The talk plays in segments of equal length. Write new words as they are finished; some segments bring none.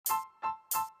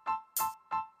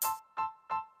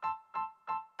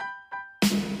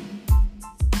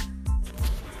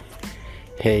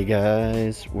Hey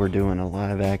guys, we're doing a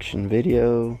live action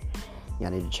video.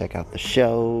 Y'all need to check out the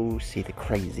show, see the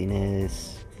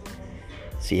craziness,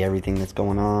 see everything that's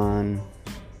going on,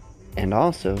 and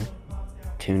also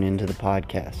tune into the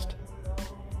podcast.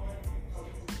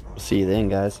 See you then,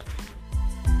 guys.